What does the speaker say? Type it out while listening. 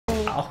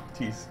Oh,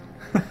 jeez.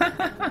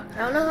 I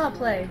don't know how to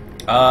play.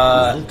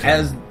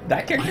 As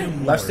that character,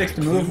 left stick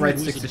to move, right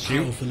stick to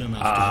shoot.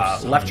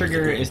 Left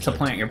trigger is to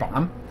plant your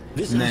bomb.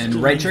 And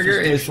then right trigger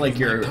is like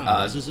your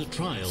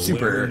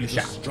super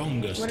shot.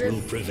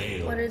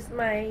 What is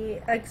my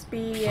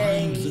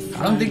XBA?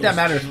 I don't think that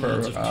matters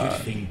for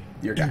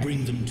your guy.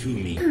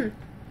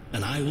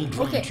 And I will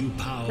grant you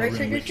power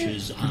and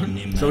riches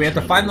unimaginable. So we have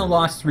to find the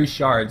lost 3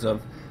 shards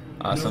of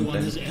something. No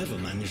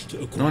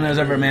one has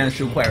ever managed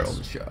to acquire all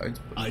the shards.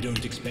 I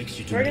don't expect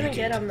you to. We're gonna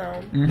get them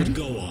though. But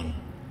go on,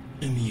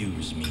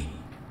 amuse me.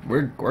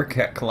 We're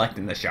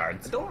collecting the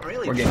shards. I don't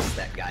really We're trust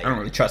that guy. I don't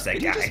really trust that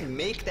Did guy. you just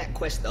make that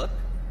quest up?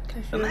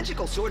 The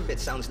magical sword bit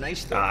sounds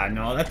nice though.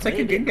 No, that's like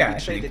Maybe a good guy. we I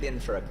think. traded in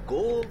for a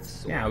gold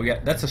sword. Yeah,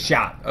 that's a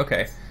shop.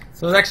 Okay,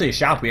 so it's actually a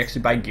shop. We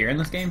actually buy gear in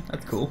this game.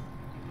 That's cool.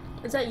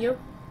 Is that you?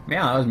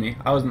 Yeah, that was me.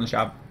 I was in the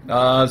shop.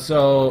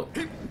 So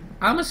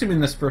I'm assuming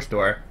this first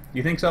door.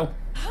 You think so?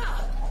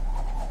 Uh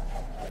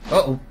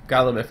oh,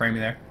 got a little bit framey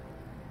there.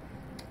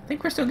 I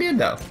think we're still good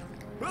though.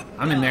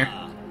 I'm in there.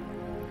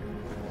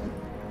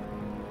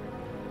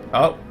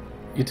 Oh,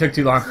 you took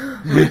too long.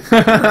 I'm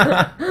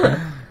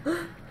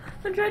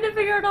trying to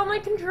figure out all my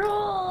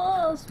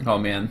controls. Oh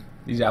man,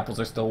 these apples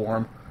are still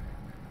warm.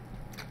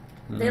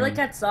 They like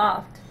got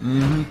soft.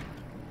 Mm-hmm.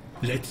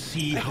 Let's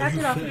see I how got you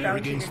it off the fare ground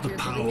against the here,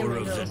 too, so they power give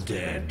of me the those.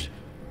 dead.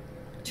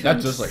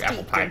 That's just like apple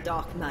Steeped pie. in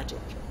dark magic.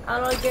 How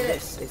do I get it?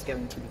 This is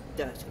going to be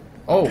dirty.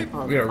 Oh, we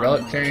got a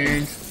relic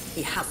change.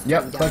 He has to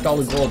Yep, come collect down all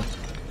the this gold.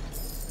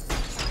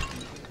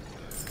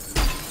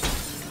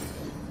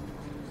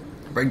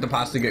 Break the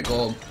pots to get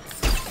gold.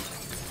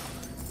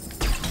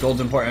 Gold's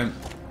important.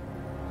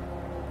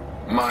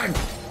 Mine!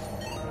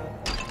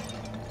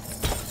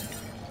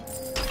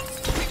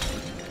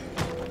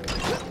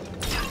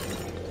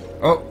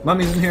 Oh,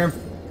 mummy's in here.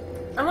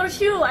 I'm gonna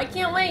shoot. I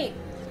can't wait.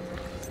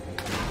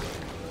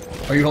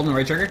 Are you holding the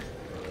right trigger?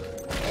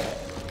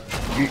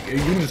 You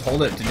can just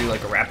hold it to do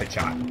like a rapid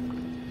shot. You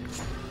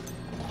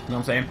know what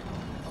I'm saying?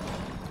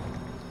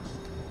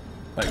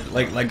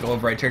 Like let go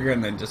of right trigger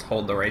and then just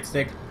hold the right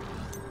stick.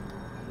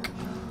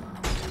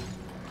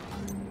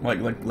 Like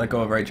let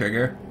go of right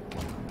trigger.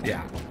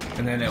 Yeah,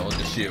 and then it will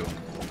just shoot.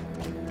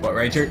 But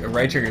right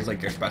trigger is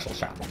like your special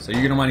shot. So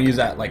you're gonna want to use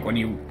that like when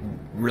you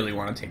really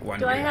want to take one.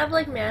 Do I have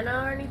like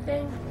mana or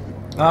anything?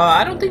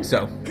 I don't think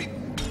so.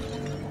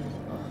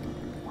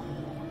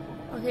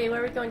 Okay,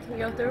 where are we going? Can we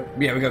go through?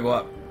 Yeah, we gotta go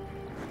up.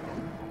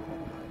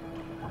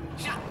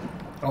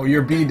 Oh,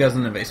 your B does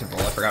an evasive roll.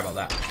 I forgot about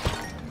that.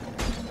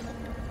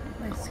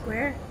 My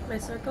square? My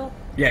circle?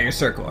 Yeah, your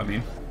circle. I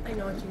mean. I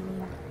know what you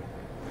mean.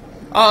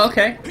 Oh,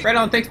 okay. Right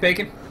on. Thanks,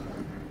 Bacon.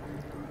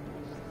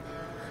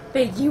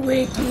 Bakey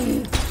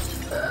wakey.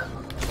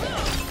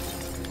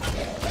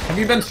 Have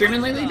you been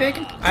streaming lately,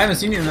 Bacon? I haven't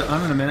seen you in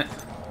a minute.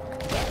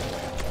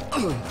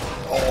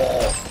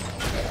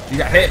 Oh, you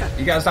got hit.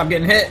 You gotta stop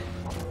getting hit.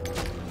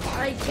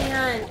 I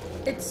can't.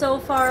 It's so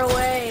far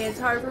away. It's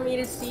hard for me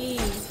to see.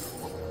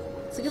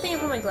 It's a good thing I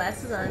put my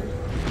glasses on.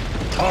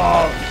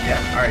 Oh, yeah.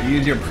 All right,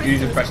 use your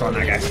pressure on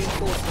that guy.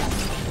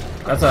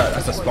 That's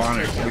a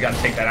spawner, so we gotta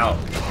take that out,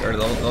 or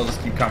they'll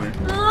just keep coming.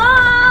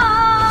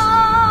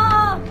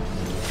 Ah!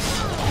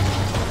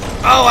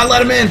 Oh, I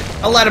let him in.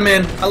 I let him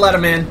in. I let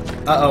him in.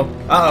 Uh oh.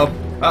 Uh oh.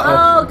 Uh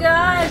oh. Oh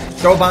god!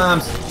 Throw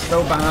bombs.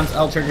 Throw bombs.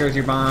 L triggers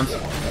your bombs,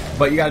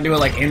 but you gotta do it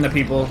like in the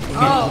people.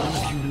 Oh,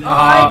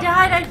 I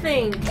died. I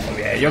think.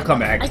 Yeah, you'll come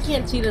back. I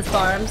can't see this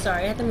far. I'm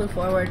sorry. I have to move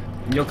forward.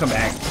 You'll come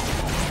back.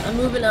 I'm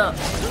moving up.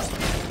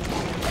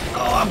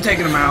 Oh, I'm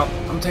taking him out.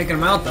 I'm taking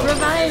him out though.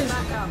 Revive.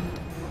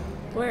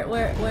 Where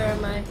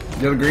am I?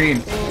 You're green.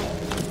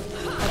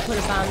 I put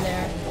a bomb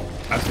there.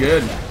 That's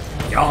good.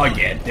 Oh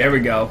yeah, there we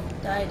go.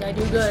 Did I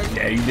do good?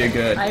 Yeah, you did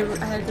good. I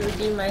had to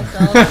redeem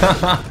myself.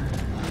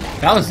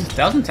 that was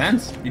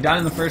intense. You died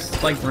in the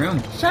first like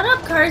room. Shut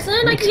up,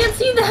 Carson! I can't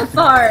see that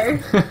far.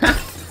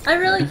 I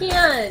really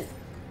can't.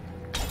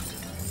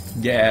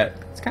 Yeah,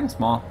 it's kind of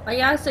small. I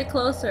gotta stay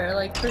closer,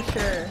 like for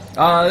sure.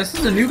 This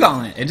is a new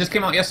Gauntlet. It just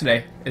came out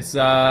yesterday. It's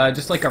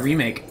just like a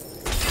remake.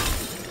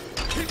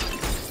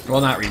 Well,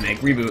 not remake,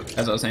 reboot,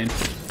 as I was saying.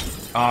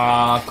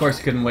 Of course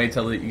you couldn't wait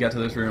till you got to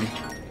this room.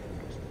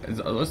 Are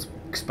those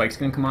spikes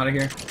gonna come out of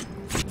here?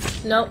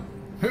 Nope.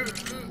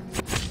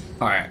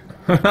 Alright.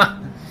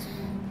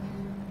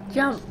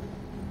 Jump.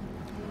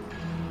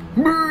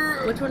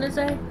 Which one is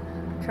it?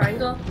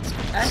 Triangle?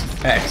 X?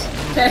 X.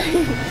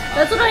 Okay.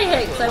 That's what I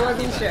hit, because I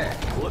wasn't sure.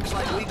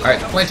 Alright,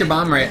 plant your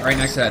bomb right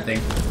next to that thing.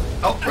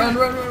 Oh, run,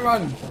 run, run,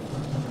 run!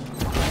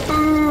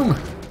 Boom!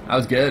 That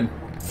was good.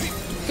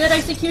 Good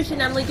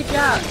execution, Emily. Good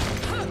job.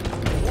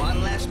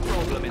 One last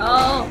problem.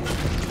 Oh.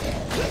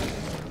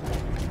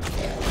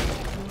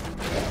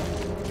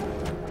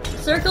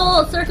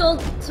 Circle, circle,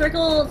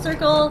 circle,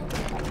 circle,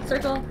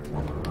 circle.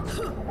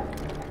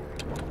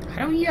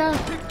 How do we do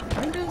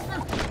this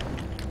now?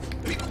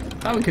 I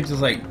thought we could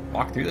just like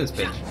walk through this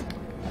bitch.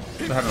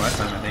 That's what happened last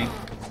time, I think.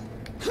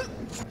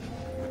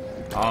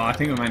 Oh, I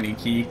think we might need a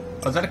key.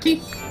 Oh, is that a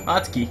key? Oh,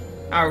 that's a key.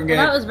 Alright, we're good.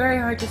 Well, that was very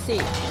hard to see.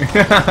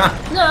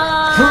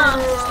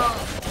 No!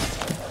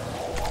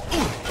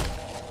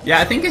 Yeah,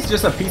 I think it's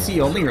just a PC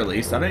only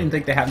release. I don't even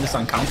think they have this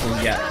on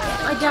consoles yet.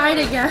 I died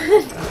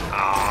again.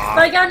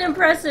 But I got an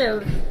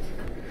impressive.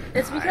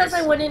 It's because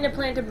I went in to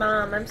plant a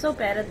bomb. I'm so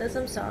bad at this,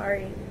 I'm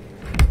sorry.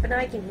 But now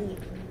I can eat.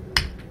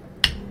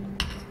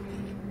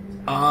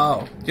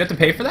 Oh, do you have to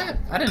pay for that?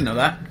 I didn't know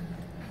that.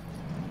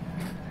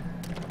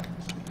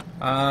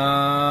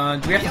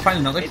 Do we have to find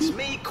another key? It's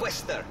me,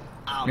 Quister.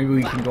 Maybe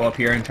we can go up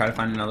here and try to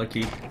find another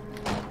key.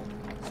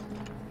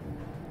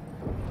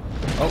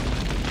 Oh,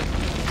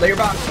 lay your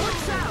box.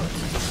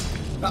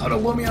 Oh,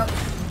 don't blow me up.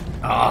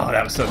 Oh,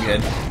 that was so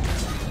good.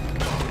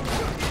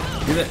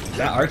 Dude,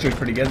 that archer is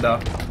pretty good though.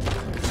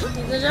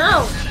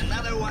 No.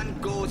 Another one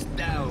goes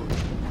down.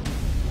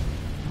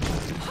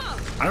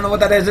 I don't know what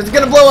that is. It's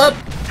gonna blow up.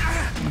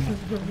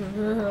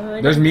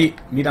 There's meat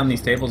on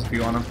these tables if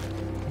you want them.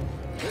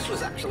 This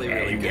was actually Yeah,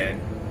 really you good.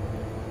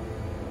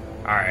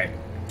 good. All right.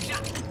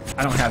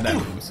 I don't have that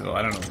move, so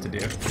I don't know what to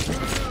do.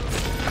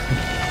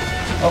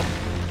 Oh.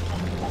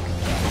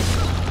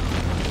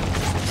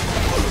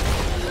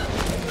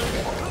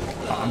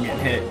 Oh, I'm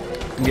getting hit.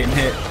 I'm getting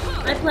hit.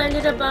 I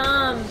planted a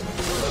bomb.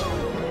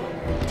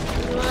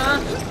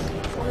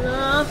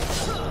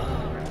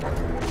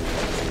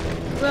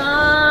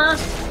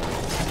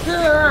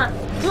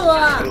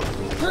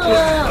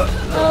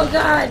 Oh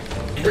god.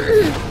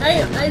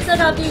 I set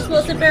off the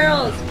explosive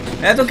barrels.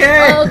 That's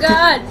okay. Oh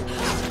god.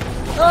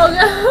 Oh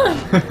god.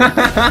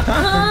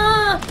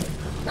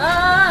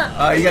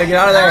 Oh, you gotta get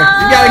out of there.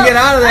 You gotta get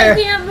out of there. I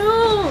can't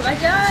move. I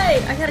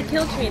died. I got a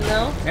kill chain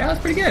though. Yeah, that's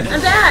pretty good.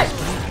 I'm back.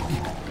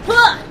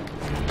 Huh.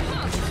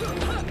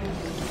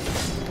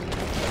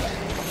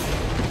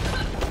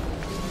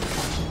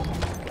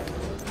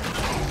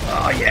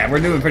 Oh yeah, we're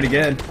doing pretty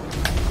good.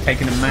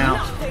 Taking him out.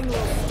 Nothing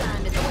will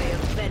stand in the way of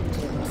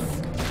vengeance.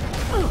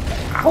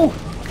 Ow!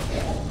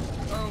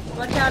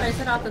 Watch out, I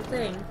set off the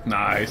thing.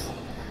 Nice.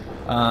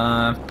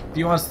 If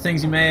you want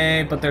things you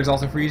may, but there's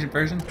also free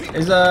version.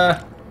 There's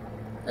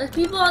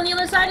people on the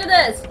other side of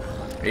this.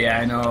 Yeah,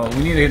 I know.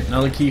 We need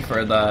another key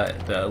for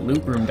the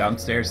loot room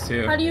downstairs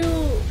too. How do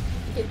you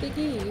get the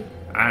key?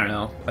 I don't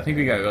know. I think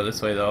we gotta go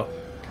this way though.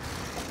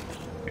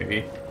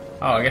 Maybe.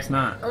 Oh, I guess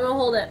not. I'm gonna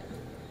hold it.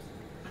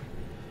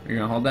 You're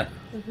gonna hold that?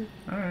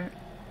 Alright.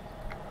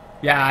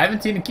 Yeah, I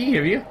haven't seen a key,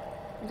 have you?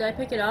 Did I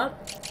pick it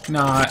up?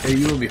 No,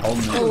 you will be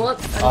holding it. Oh,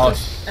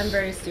 whoops. I'm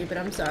very stupid.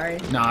 I'm sorry.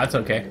 No, it's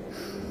okay.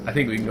 I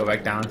think we can go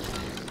back down.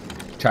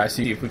 Try to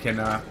see if we can,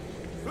 see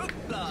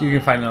if we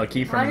can find another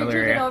key from How did another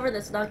you area. get over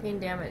this without getting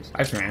damaged?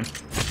 I just ran.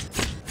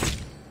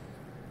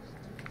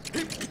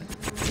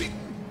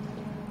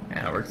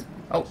 Yeah, that works.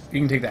 Oh, you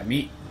can take that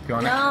meat if you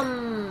want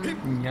Yum. it.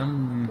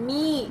 Yum.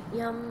 Meat.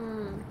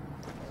 Yum.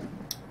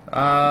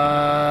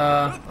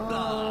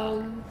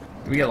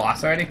 Did we get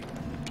lost already?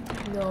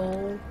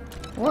 No.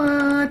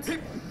 What?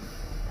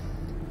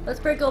 Let's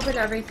break open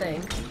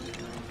everything.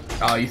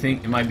 Oh, you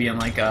think it might be in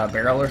like a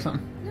barrel or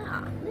something?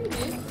 Yeah,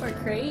 maybe. Or a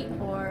crate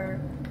or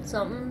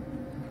something.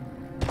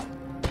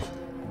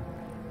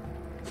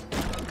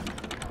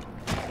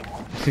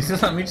 She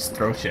just let me just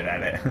throw shit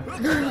at it.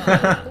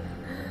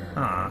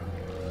 Huh.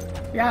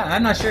 Yeah,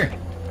 I'm not sure.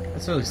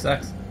 This really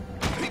sucks.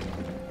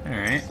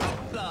 Alright.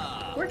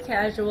 We're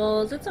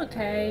casuals. It's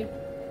okay.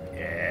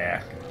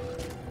 Yeah.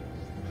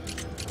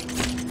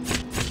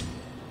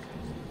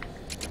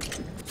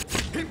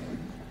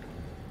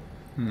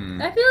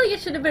 I feel like it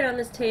should have been on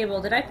this table.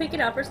 Did I pick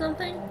it up or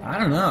something? I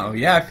don't know.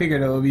 Yeah, I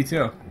figured it would be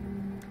too.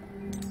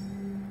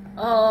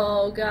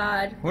 Oh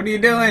god. What are you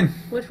doing?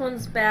 Which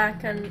one's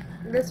back on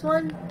this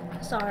one?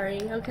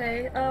 Sorry,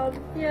 okay.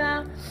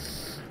 Yeah.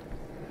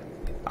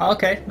 Oh,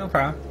 okay, no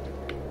problem.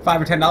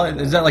 $5 or $10.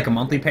 Is that like a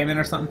monthly payment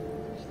or something?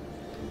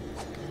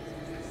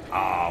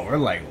 Oh, we're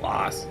like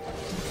lost.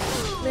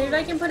 Maybe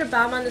I can put a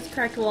bomb on this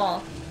cracked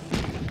wall.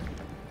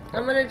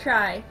 I'm gonna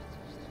try.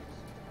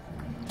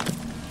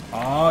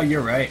 Oh,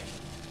 you're right.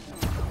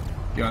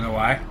 You wanna know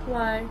why?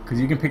 Why? Because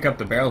you can pick up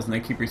the barrels and they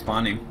keep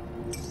respawning.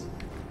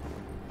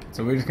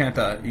 So we're just gonna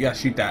have to. You gotta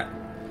shoot that.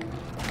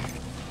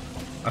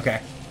 Okay.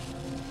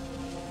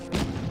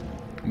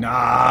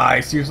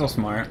 Nice. You're so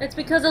smart. It's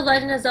because of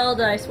Legend of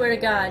Zelda, I swear to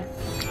God.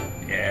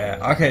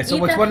 Yeah. Okay. So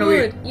Eat which that one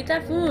food. do we? Eat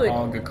that food.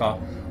 Oh, good call.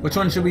 Which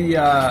one should we?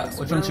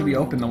 Which one should we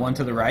open? The one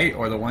to the right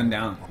or the one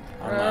down?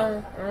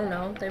 I don't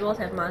know. They both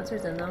have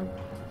monsters in them.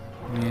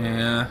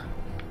 Yeah.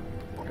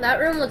 That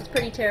room looks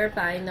pretty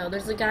terrifying, though.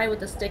 There's a guy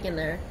with a stick in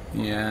there.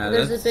 Yeah.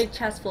 There's That's a big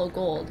chest full of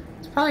gold.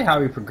 It's probably how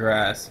we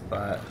progress,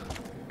 but.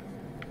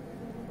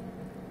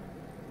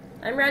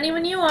 I'm ready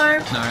when you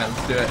are. Alright,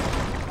 let's do it.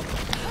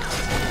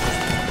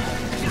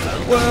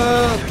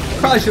 Whoa!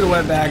 Probably should have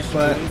went back,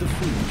 but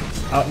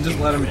I'll just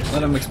let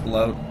him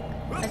explode.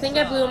 I think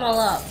I blew them all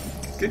up.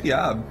 Good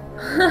job.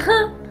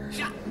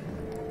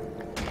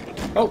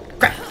 Oh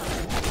crap!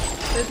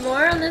 There's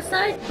more on this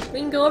side? We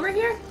can go over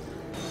here?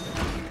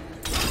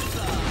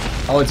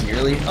 Oh, it's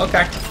yearly.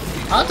 Okay,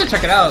 I'll have to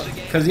check it out.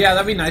 Cause yeah,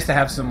 that'd be nice to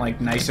have some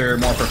like nicer,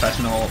 more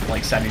professional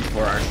like settings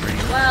for our stream.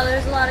 Wow,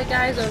 there's a lot of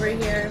guys over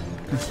here.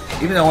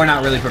 Even though we're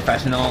not really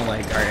professional,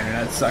 like our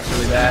internet sucks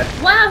really bad.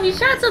 Wow, he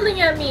shot something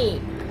at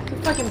me!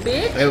 fucking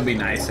bitch. It would be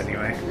nice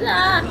anyway.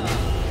 Ah,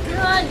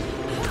 run.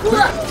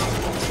 Hua.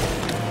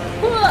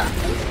 Hua.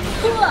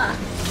 Hua.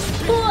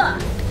 Hua.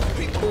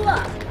 Hua.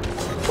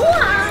 Hua.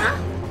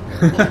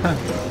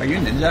 Are you a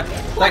ninja?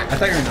 I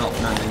thought you were an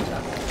elf, not a ninja.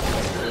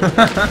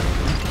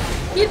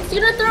 He's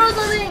gonna throw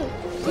something.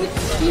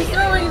 He's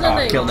throwing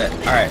something. Oh, killed it.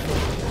 Alright.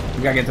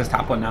 We gotta get this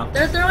top one now.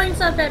 They're throwing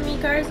stuff at me,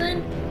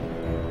 Carson.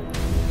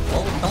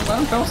 Well, don't let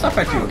them throw stuff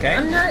at you, okay?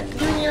 I'm not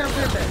doing it on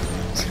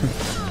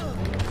purpose.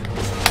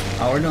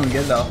 Oh, we're doing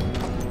good though.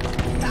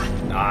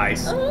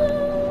 Nice. Oh,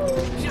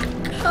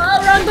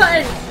 wrong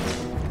button.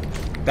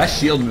 That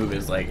shield move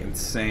is like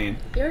insane.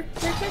 Your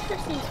character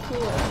seems cool.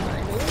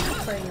 Maybe I'm not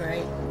playing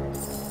right.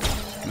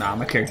 Nah,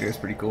 my character is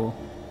pretty cool.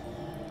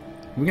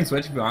 We can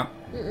switch if you want.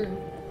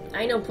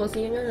 I know,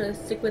 pussy. I'm gonna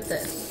stick with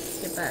this.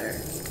 Get better.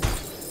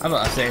 I was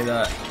about to say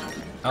that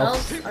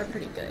Elves are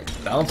pretty good.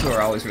 the elves were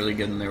always really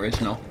good in the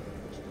original.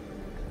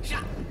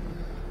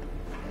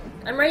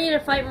 I'm ready to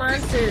fight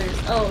monsters.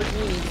 Oh,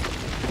 jeez.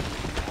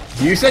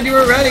 You said you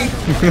were ready.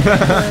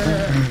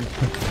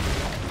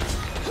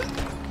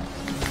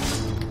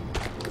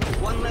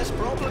 One less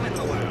problem in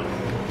the world.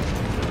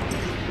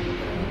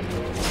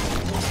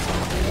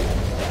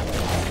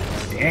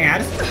 Dang,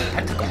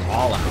 I took them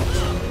all out.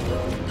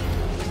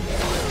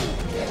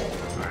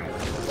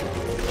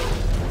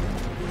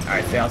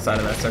 Alright, stay outside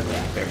of that circle.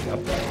 There we go.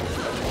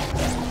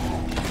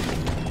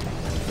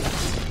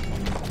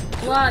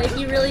 Wow, if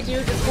you really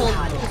do just hold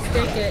the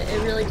stick,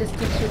 it really just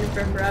keeps shooting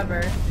for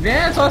forever.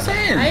 Yeah, that's what I was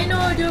saying. I didn't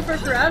know it would do it for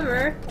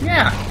forever.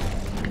 Yeah.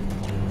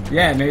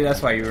 Yeah, maybe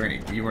that's why you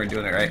weren't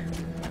doing it right.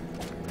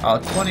 Oh,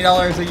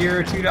 $20 a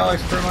year,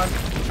 $2 per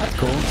month. That's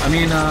cool. I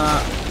mean,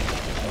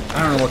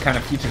 I don't know what kind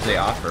of features they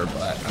offer,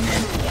 but I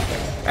mean,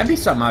 that'd be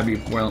something I'd be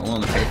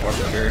willing to pay for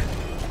sure.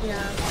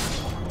 Yeah.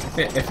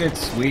 If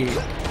it's sweet.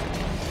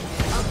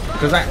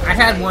 Because I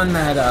had one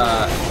that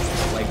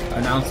like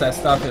announced that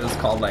stuff. It was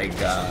called like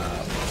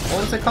what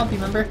was it called? Do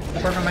you remember? Off the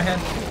top of my head.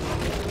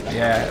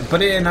 Yeah,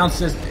 but it announced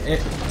this.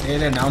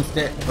 It announced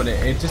it, but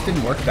it just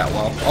didn't work that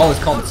well. Oh,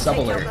 it's called Sub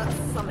Alert.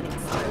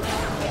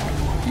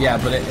 Yeah,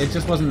 but it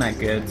just wasn't that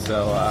good,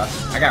 so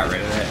I got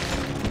rid of it.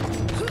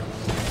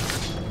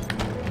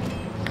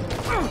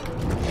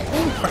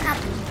 Oh crap!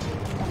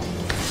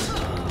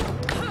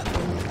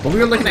 Well, we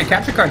were looking at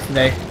capture cards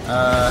today.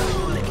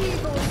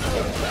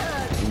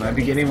 You might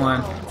be getting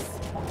one.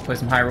 Play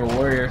some Hyrule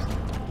Warriors.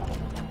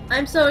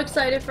 I'm so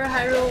excited for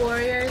Hyrule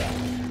Warriors.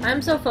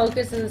 I'm so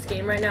focused in this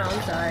game right now.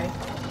 I'm sorry.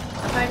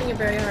 I'm finding it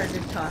very hard to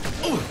talk.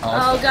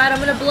 Oh god, I'm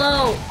gonna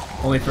blow.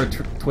 Only for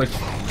Twitch.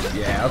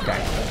 Yeah, okay.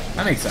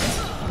 That makes sense.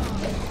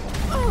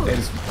 They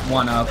just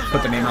wanna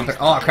put their name out there.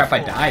 Oh crap, I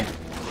died.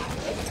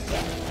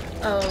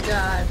 Oh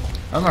god.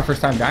 That was my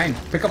first time dying.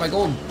 Pick up my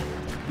gold.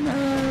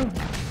 No.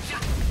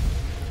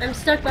 I'm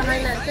stuck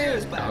behind that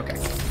thing. Oh, okay.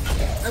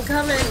 I'm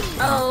coming.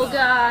 Oh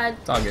god.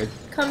 It's all good.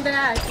 Come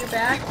back. You're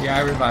back? Yeah,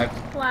 I revived.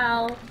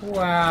 Wow.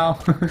 Wow.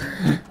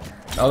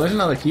 Oh, there's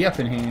another key up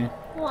in here.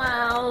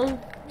 Wow.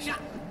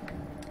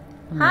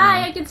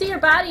 Hi, I can see your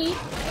body.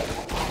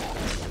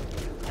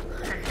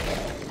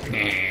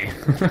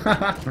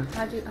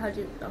 How'd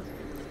you, okay.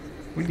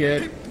 We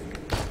good.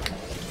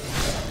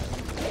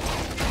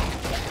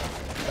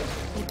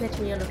 You catch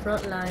me on the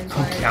front lines.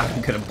 Oh god,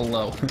 I'm gonna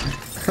blow.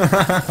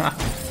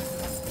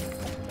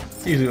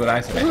 It's usually what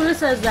I say. Who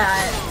says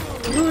that?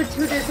 Who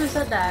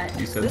said that?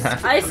 You said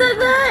that. I said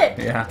that?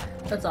 Yeah.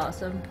 That's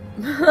awesome.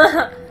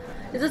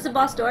 Is this a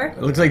boss door?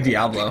 It looks like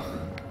Diablo.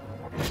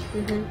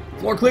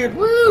 Floor cleared.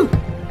 Woo!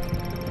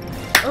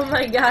 Oh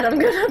my god, I'm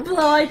gonna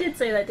blow. I did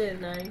say that,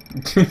 didn't I?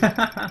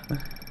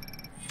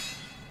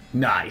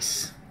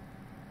 Nice.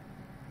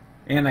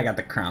 And I got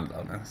the crown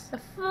bonus.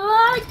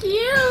 Fuck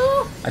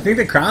you! I think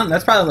the crown,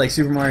 that's probably like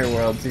Super Mario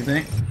World, do you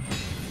think?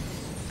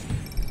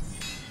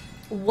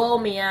 Whoa,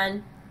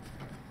 man.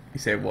 You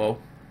say whoa.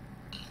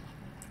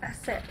 I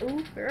said,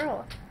 ooh,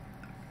 girl.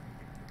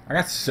 I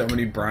got so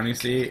many brownies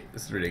to eat.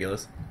 This is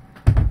ridiculous.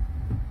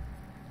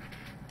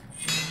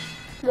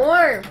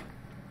 More!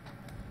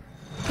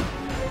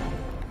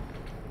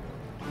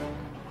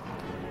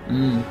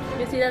 Mmm.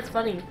 You see, that's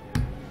funny.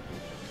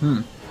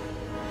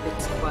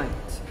 It's quite.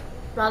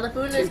 While the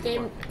food in this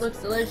game looks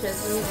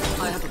delicious,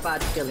 I have a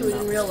bad feeling food in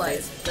about real this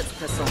life place. Let's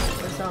press on.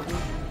 or something.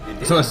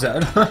 So it's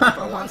sad.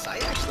 For once, I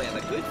actually have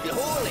a good feel.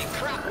 Holy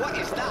crap, what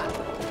is that?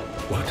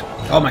 What?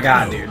 Oh my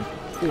god, dude.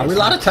 Are we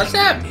allowed to touch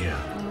that? Yeah.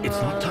 It's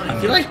not time.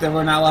 I feel like that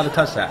we're not allowed to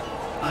touch that.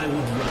 I would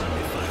run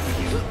if I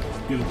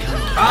were you. You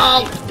can't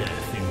Oh! beat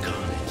death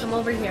incarnate. Come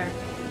over here.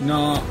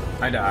 No,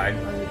 I died.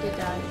 Oh, you did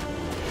die.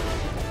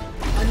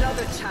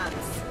 Another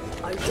chance.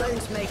 I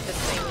don't make the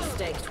same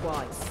mistake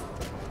twice.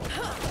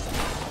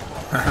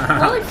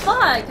 Holy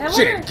fuck!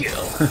 Shit,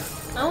 kill.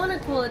 I want a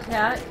cool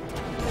attack.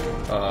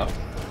 I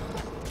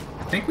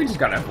think we just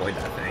gotta avoid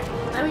that thing.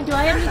 I mean, do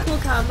I have any cool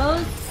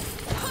combos?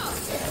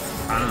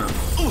 I don't know.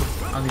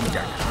 I don't think you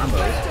got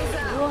combos.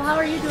 Well, how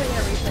are you doing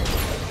everything?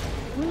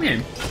 What do you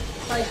mean?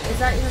 Like, is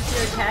that just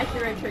your attack,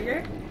 your right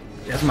trigger?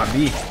 That's my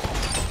B.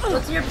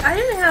 What's your... I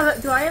didn't have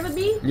a... Do I have a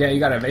B? Yeah, you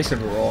got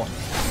evasive roll.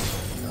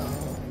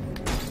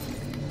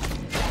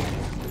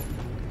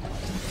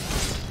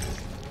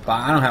 but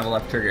I don't have a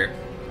left trigger.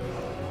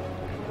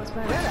 What's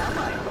behind?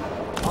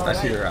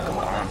 That's your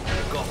bomb.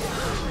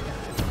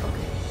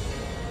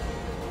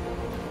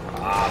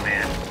 Aw,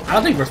 man. I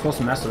don't think we're supposed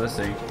to mess with this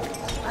thing.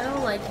 I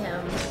don't like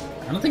him.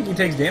 I don't think he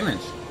takes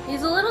damage.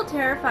 He's a little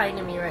terrifying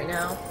to me right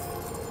now.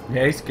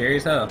 Yeah, he's scary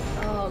as hell.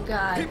 Oh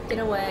god, get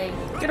away.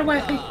 Get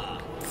away!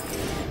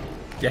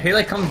 Yeah, he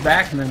like comes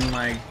back and then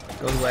like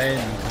goes away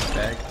and then comes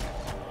back.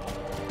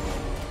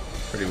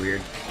 Pretty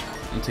weird.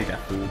 Let's take that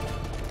food.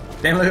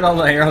 Damn, look at all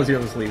the arrows he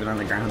was leaving on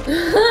the ground.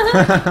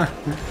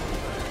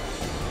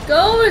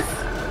 Ghost!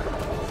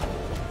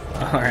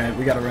 Alright,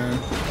 we gotta run.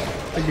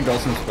 We could go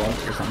some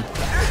splunks or something.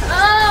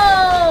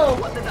 Oh!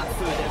 What did that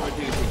food ever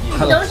do to you?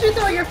 Don't you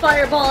throw your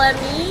fireball at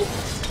me!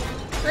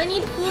 I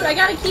need food. I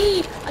got a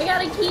key. I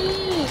got a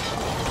key.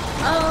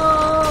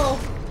 Oh.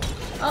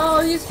 Oh,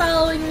 he's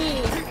following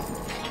me.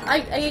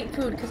 I ate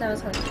food because I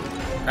was hungry.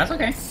 That's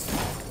okay.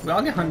 We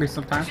all get hungry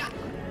sometimes.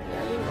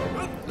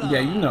 Yeah,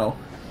 you know.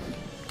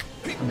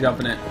 I'm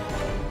jumping it.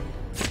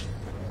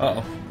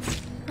 Uh-oh.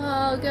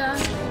 Oh, God.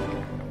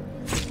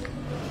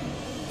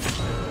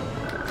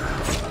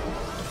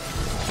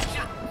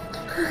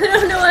 I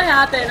don't know what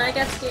happened. I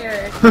got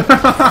scared.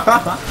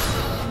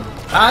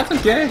 Ah, it's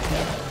okay.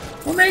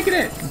 We're making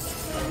it.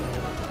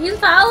 He's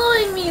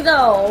following me,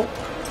 though.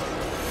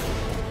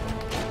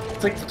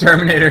 It's like the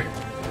Terminator.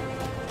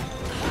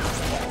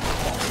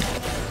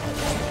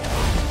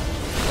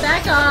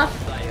 Back off.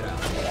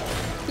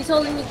 He's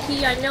holding a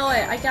key. I know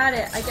it. I got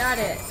it. I got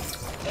it.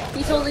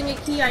 He's holding a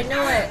key. I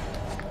know it.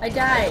 I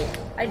died.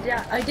 I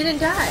didn't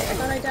die. I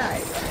thought I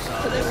died.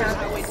 Something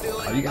happened.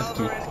 Oh, you got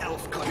the key.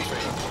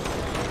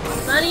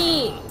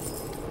 Money.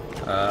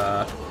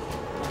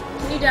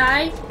 Can you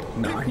die?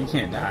 No, he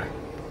can't die.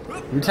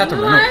 We just have to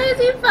run. Why is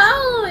he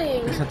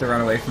following? We just have to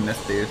run away from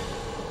this dude.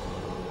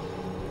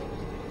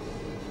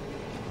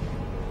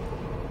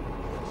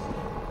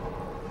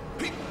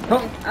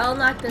 Oh, I'll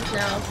knock this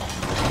now.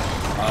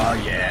 oh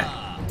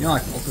yeah. You know,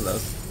 like both of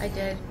those. I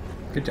did.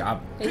 Good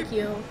job. Thank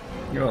you.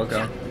 You're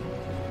welcome.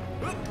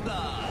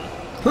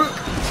 Woo!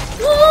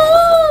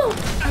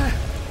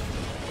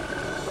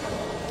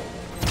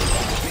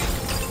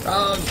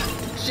 Oh,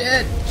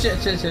 shit.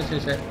 Shit, shit, shit,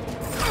 shit, shit.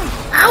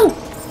 Ow!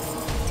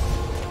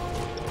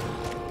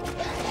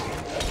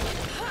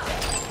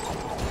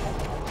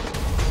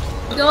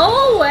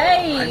 Go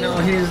away! I know,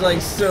 he's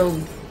like so...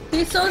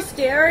 He's so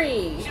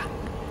scary.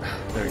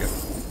 There we go.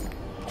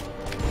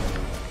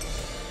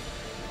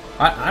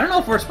 I don't know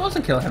if we're supposed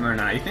to kill him or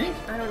not, you think?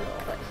 I don't know,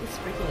 but he's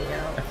freaking me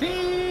out. I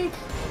think...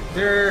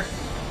 They're...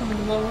 coming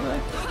to blow over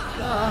there?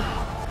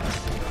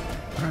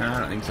 I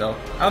don't think so.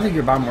 I don't think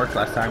your bomb worked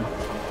last time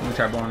when we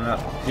tried blowing it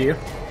up. Do you? No,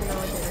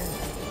 I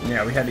didn't.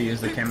 Yeah, we had to use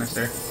the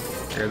canister.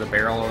 Or the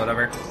barrel or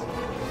whatever.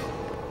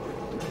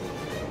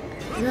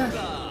 Yeah.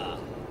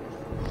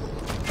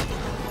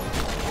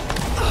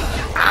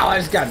 Ow, I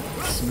just got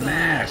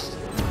smashed.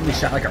 He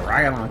shot like a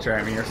rocket launcher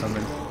at me or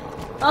something.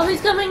 Oh,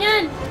 he's coming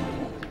in!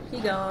 He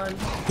gone.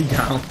 He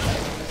down.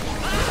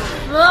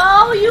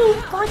 Oh, you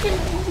fucking...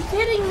 You're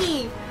kidding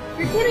me!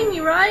 You're kidding me,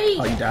 right?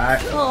 Oh, you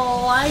died?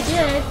 Oh, I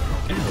did.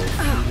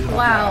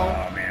 Wow.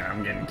 Oh man,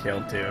 I'm getting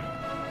killed too.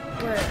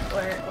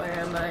 Where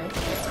am I? You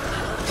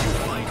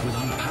fight with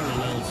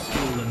unparalleled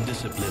skill and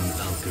discipline,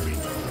 Valkyrie.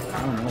 I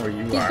don't know where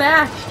you He's are.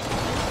 back!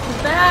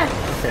 He's back!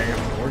 Okay,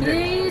 we're good.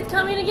 He's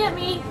coming to get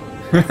me!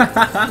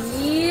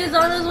 He's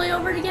on his way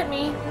over to get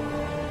me.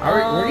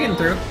 We're getting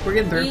through. We're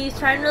getting through. He's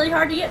trying really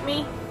hard to get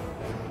me.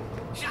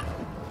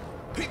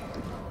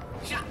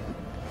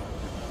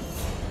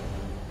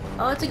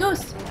 Oh, it's a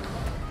ghost.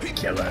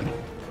 Kill him.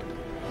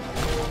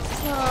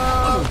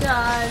 Oh,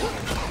 God.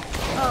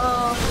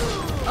 Oh.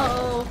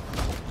 Uh-oh.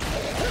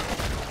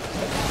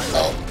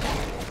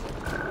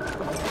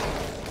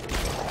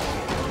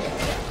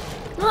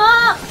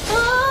 Ah!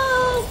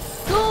 Oh!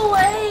 Go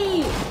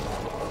away!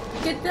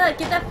 Get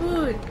that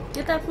food.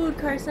 Get that food,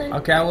 Carson.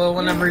 Okay, well,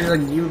 whenever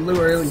you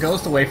lure the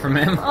ghost away from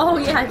him. Oh,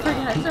 yeah, I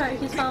forgot. Sorry,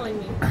 he's following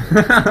me.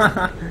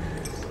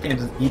 Can't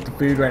just eat the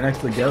food right next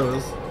to the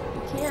ghost.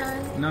 You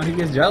can. No, he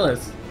gets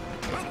jealous.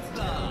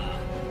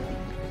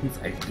 He's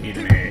like, feed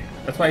me.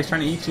 That's why he's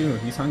trying to eat you.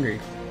 He's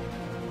hungry.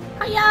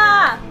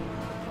 Hiya!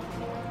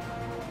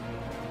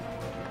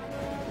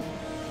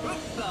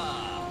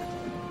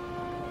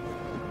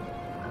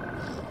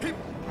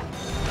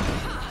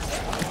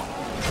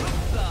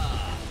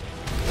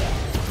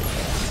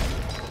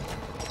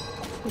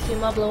 You see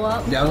him all blow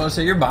up? Yeah, I was gonna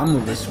say your bomb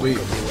move is sweet.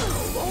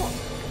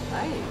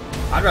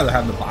 I'd rather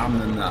have the bomb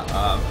than the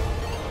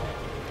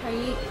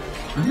Kite.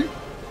 Mhm.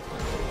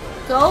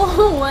 Go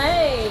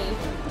away!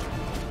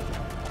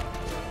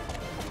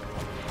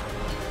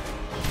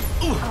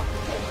 Oh.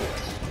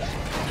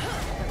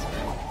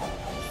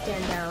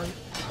 Stand down.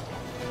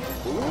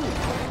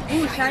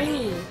 Ooh,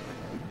 shiny!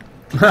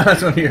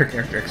 That's what your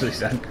character actually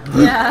said.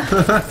 Yeah. Did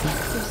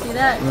you see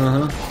that?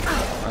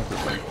 That's the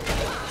thing.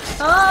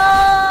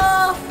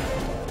 Oh!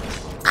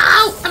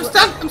 Ow! I'm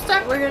stuck! I'm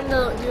stuck! We're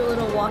gonna do a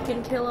little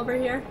walk-in kill over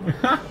here.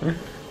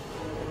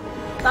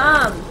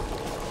 Bomb!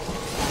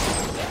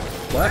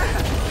 What?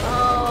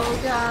 Oh, Oh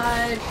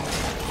god.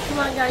 Come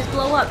on guys,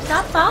 blow up.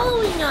 Stop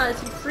following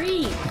us, you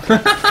freak.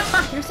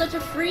 You're such a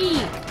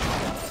freak.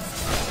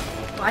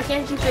 Why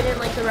can't you fit in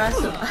like the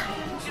rest of us?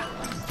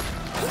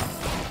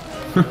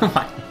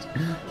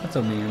 That's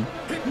so mean.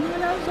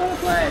 Man, I was gonna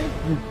play.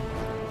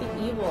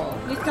 He's evil.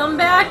 He's come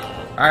back.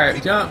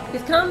 Alright, jump.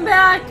 He's come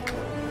back.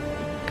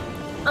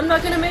 I'm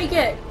not gonna make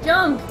it.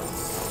 Jump.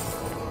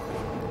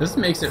 This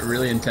makes it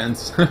really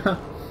intense.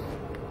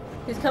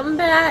 He's coming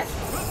back.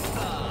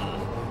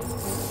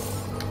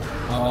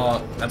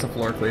 Oh, that's a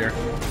floor clear.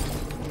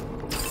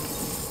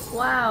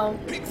 Wow.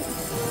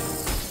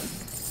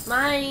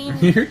 Mine.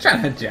 You're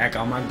trying to jack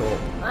on my gold.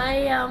 I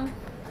am.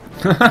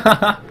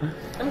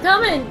 I'm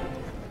coming.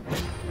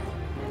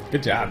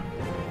 Good job.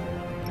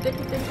 Good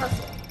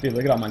hustle. Dude,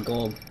 look at all my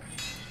gold.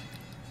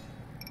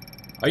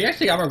 Oh, you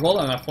actually got more gold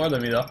on that floor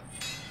than me, though.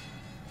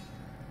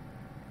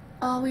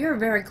 Oh, we were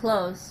very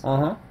close.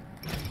 Uh-huh.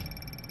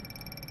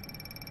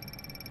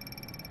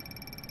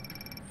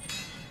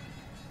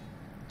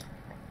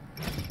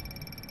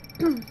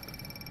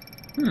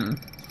 Hmm.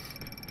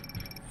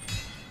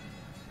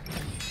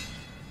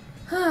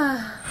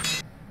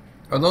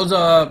 Are those,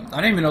 I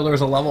didn't even know there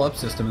was a level up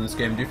system in this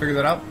game. Did you figure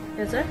that out?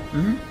 Is there?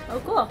 Mm-hmm. Oh,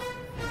 cool.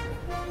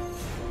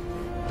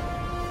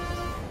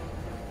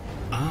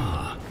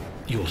 Ah,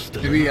 you're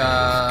still Maybe,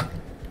 alive.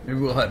 maybe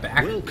we'll head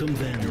back. Welcome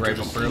then You're to right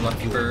the before scene left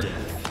of your for.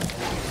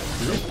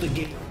 death. Let the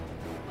games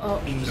Oh,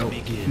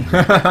 begin.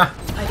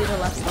 I did a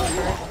left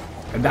bumper.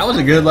 And that was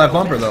a good left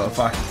bumper, though.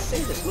 Fuck. Say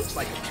this looks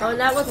like a Oh,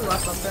 that wasn't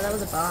left bumper. That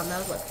was a bomb. That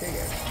was left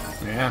trigger.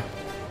 Yeah.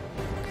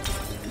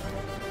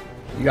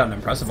 You got an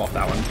impressive off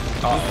that one.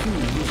 Uh-oh.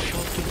 Who was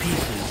shot to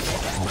pieces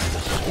by the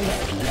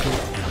swift little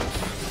elf.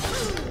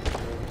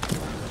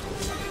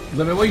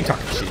 Lemon, what are you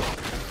talking shit?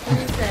 What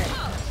did he say?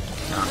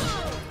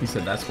 He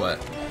said that's what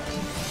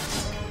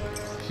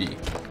she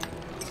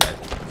said.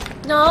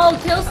 No,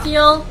 kill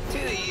steal. too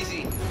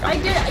easy. I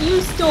did.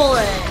 You stole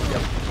it.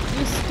 Yep.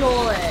 You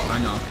stole it. I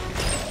know.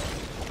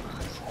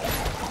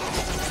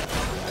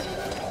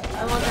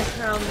 I want that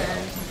crown then.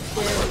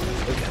 Dude.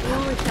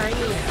 Ooh,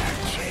 shiny.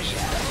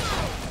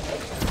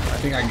 I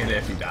think I can get it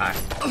if you die.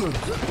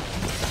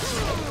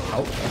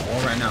 Oh,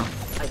 all right now.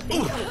 I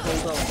think I'll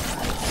hold on.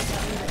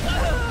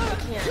 I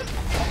can't.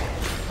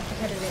 I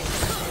had it in.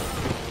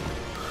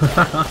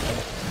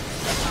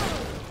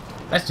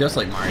 That's just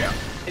like Mario.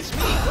 It's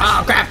me.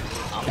 Oh crap!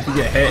 If you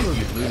get hit,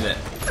 you lose it.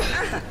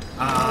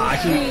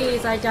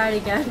 Jeez, I died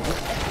again.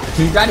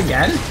 You died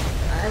again?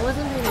 I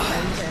wasn't paying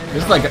attention.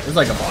 This is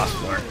like a boss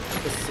floor.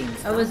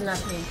 I was not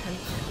paying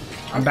attention.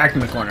 I'm back in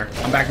the corner.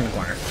 I'm back in the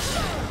corner.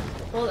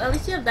 Well, at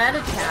least you have that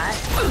attack.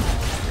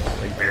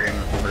 Like bury him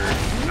over.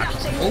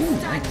 Oh,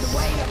 nice.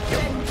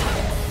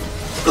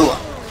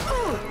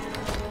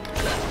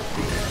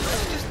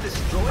 Just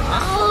destroy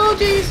Oh,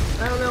 jeez.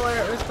 I don't know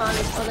where it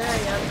responded. Oh, there I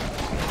am.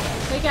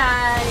 Hey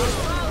guys.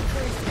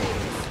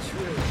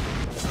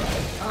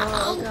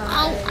 Oh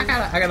god.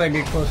 I gotta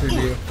get closer to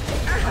you.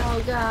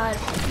 Oh god.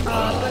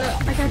 Oh,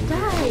 I got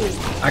died.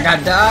 I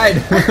got died.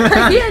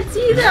 I can't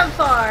see that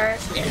far.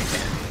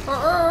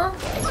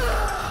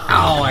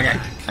 Oh,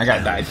 I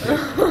got died.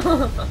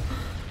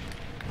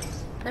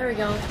 There we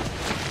go.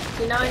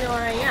 See, now I know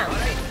where I am.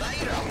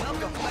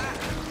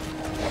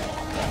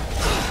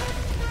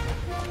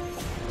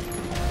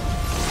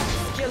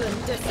 Skill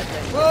and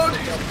discipline.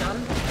 Job done.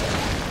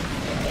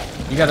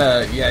 You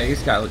gotta, yeah, you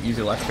just gotta use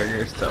your left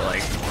triggers to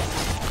like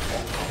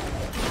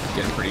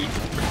get him pretty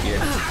good.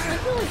 I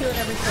can only do it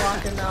every so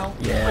often though.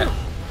 Yeah.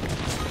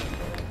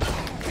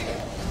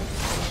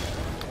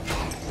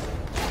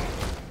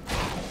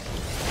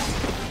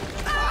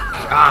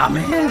 Ah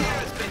man,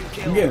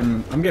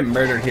 I'm getting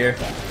murdered here.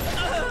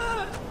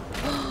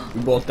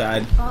 We both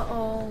died.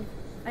 Uh-oh.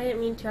 I didn't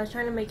mean to. I was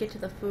trying to make it to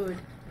the food.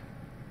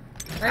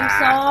 I'm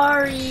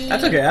sorry.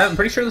 That's okay. I'm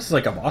pretty sure this is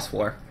like a boss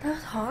floor. That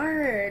was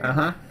hard.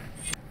 Uh-huh.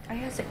 I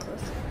gotta sit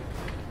closer.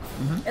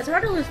 It's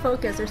hard to lose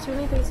focus. There's too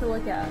many things to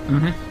look at.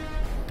 Mm-hmm.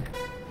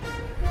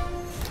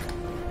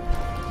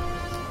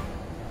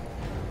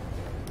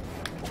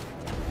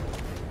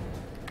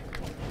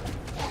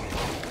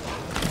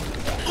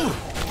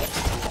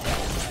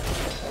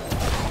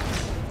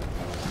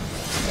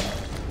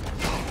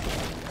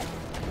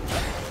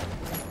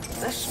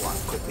 This one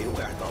could be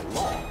worth a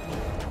lot.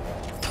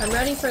 I'm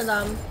ready for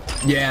them.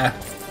 Yeah.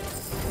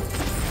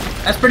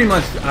 That's pretty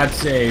much, I'd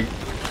say,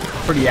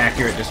 pretty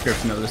accurate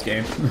description of this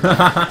game.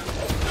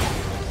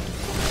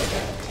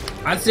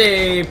 I'd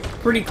say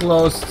pretty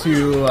close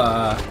to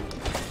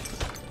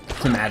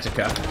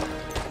Magica.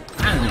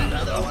 I don't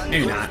know though.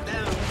 Maybe not.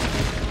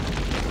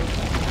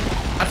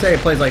 I'd say it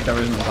plays like the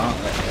original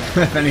Gauntlet,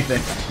 if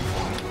anything.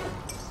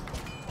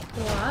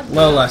 What?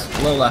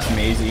 A little less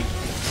mazy.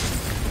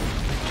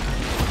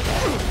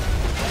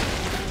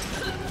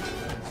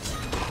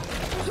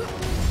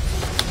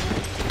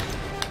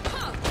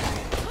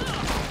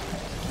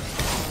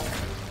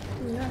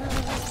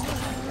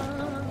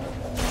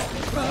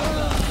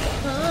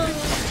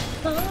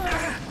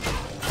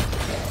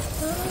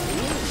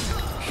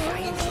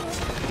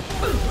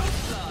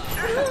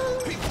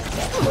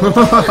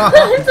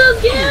 I'm so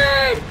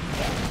scared!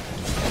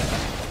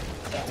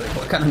 It's like,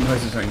 what kind of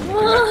noises are you making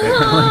back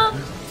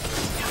there?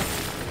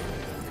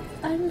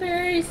 I'm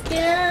very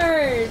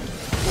scared.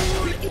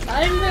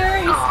 I'm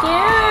very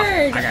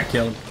scared. I got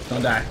killed.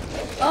 Don't die.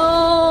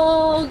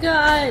 Oh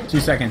god. 2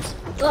 seconds.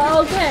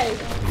 Okay.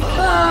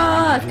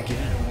 Fuck.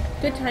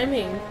 Good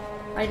timing.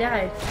 I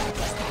died.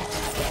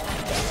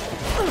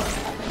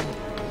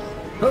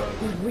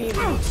 We need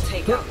to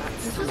take out that.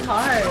 This is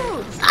hard.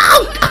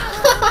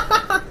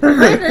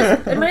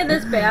 Am I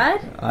this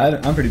bad?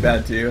 I'm pretty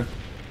bad too.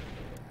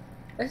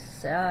 That's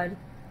sad.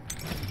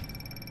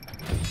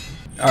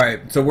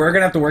 Alright, so we're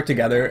gonna have to work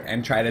together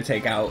and try to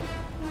take out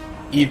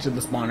each of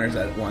the spawners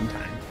at one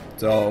time.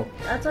 So...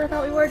 That's what I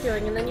thought we were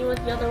doing, and then you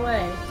went the other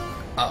way.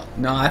 Oh,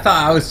 no, I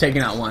thought I was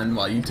taking out one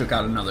while you took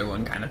out another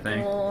one kind of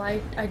thing. Oh,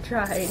 I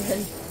tried,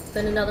 and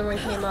then another one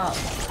came up.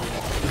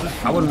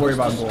 I wouldn't worry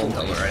about gold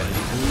until we're ready.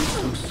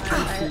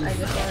 I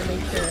just want to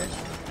make sure.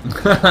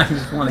 I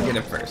just want to get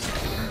it first.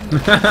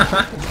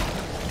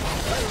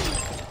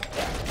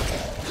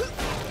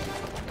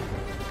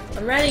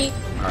 I'm ready.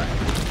 Alright,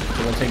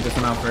 so we'll take this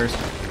one out first.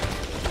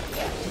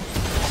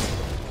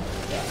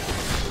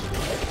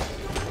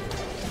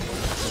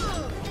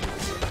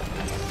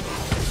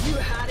 You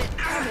had it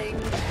coming.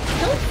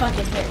 Don't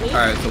fucking hit me.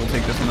 Alright, so we'll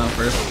take this one out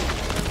first.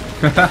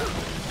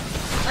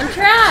 I'm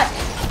trapped.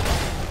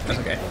 That's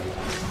okay.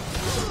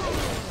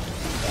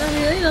 Not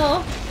really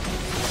though.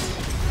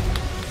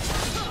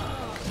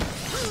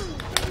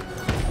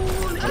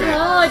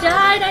 Oh, I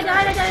died.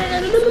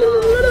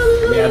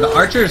 Yeah, the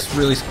archer is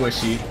really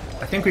squishy.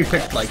 I think we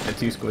picked like the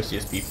 2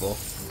 squishiest people.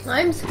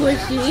 I'm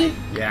squishy.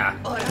 Yeah.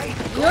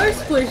 You're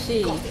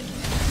squishy.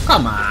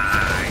 Come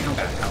on, you don't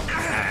gotta help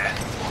that.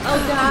 Oh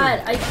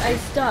god, I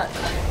stuck.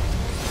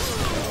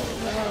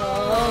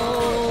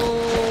 Oh.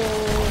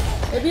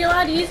 It'd be a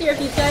lot easier if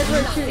these guys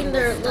weren't shooting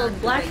their little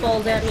black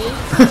balls at me.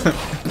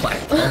 Black.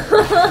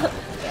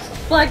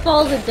 Black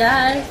balls of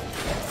death.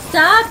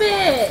 Stop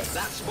it!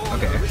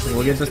 Okay, so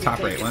we'll get this top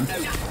right one.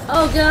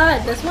 Oh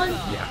god, this one?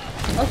 Yeah.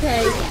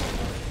 Okay.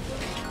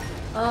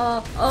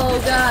 Oh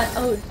god,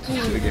 oh Should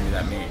have geez. given me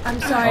that meat. I'm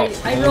sorry,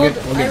 Oh, I we'll rolled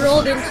get I this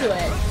rolled one. into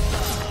it.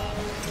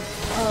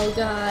 Oh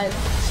god.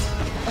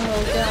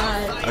 Oh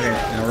god. Okay,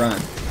 now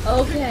run.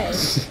 Okay.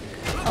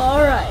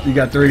 Alright. You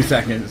got 3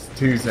 seconds,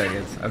 2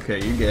 seconds. Okay,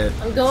 you good.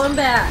 I'm going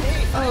back.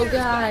 Oh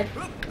god.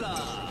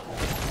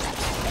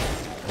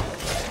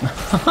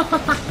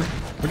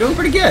 We're doing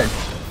pretty good.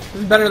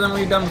 This is better than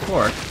we've done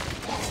before.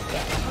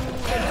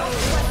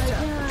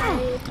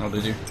 Oh,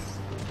 did you?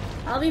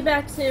 I'll be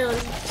back soon.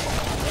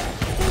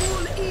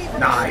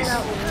 Nice.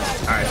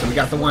 Alright, so we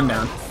got the one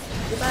down.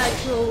 Goodbye,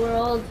 cruel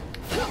world.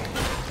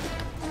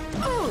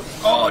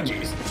 Oh,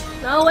 jeez.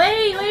 No,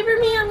 wait for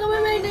me. I'm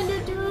going back into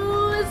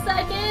 2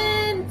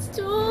 seconds.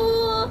 2.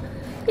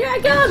 Here I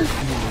come.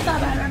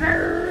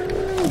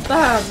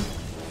 Bam.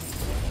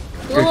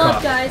 Blow call.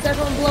 up, guys.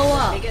 Everyone blow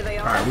up. Here they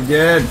are. Alright, we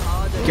good.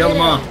 Kill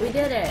them all. We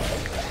did it.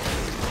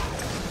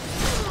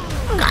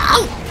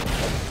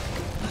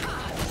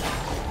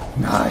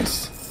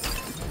 Nice.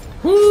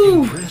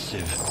 Woo!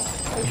 Impressive.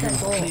 Where's that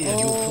goal? Cleared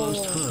your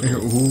first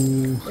hurdle.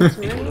 Ooh. It's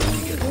It can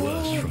only get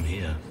worse from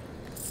here.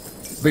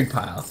 Big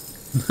pile.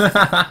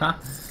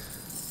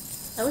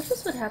 I wish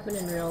this would happen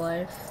in real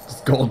life.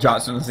 Just gold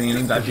drops from the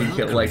ceilings after you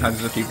kill like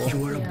hundreds of people. You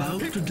were about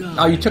to die.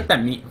 Oh, you took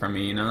that meat from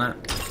me, you know that?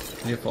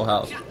 You have full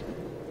health.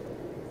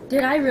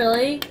 Did I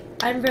really?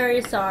 I'm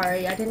very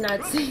sorry. I did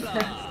not see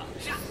that.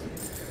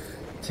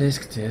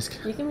 Tisk, tisk.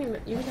 You can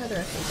have the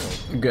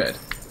rest of Good.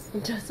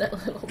 it. Just that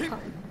little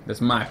part.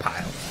 That's my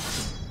pile.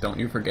 Don't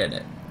you forget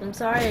it. I'm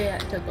sorry I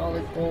took all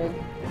the gold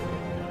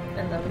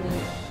and the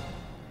meat.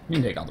 You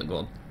can take all the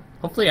gold.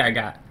 Hopefully I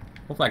got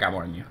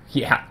more than you.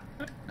 Yeah.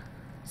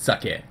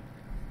 Suck it.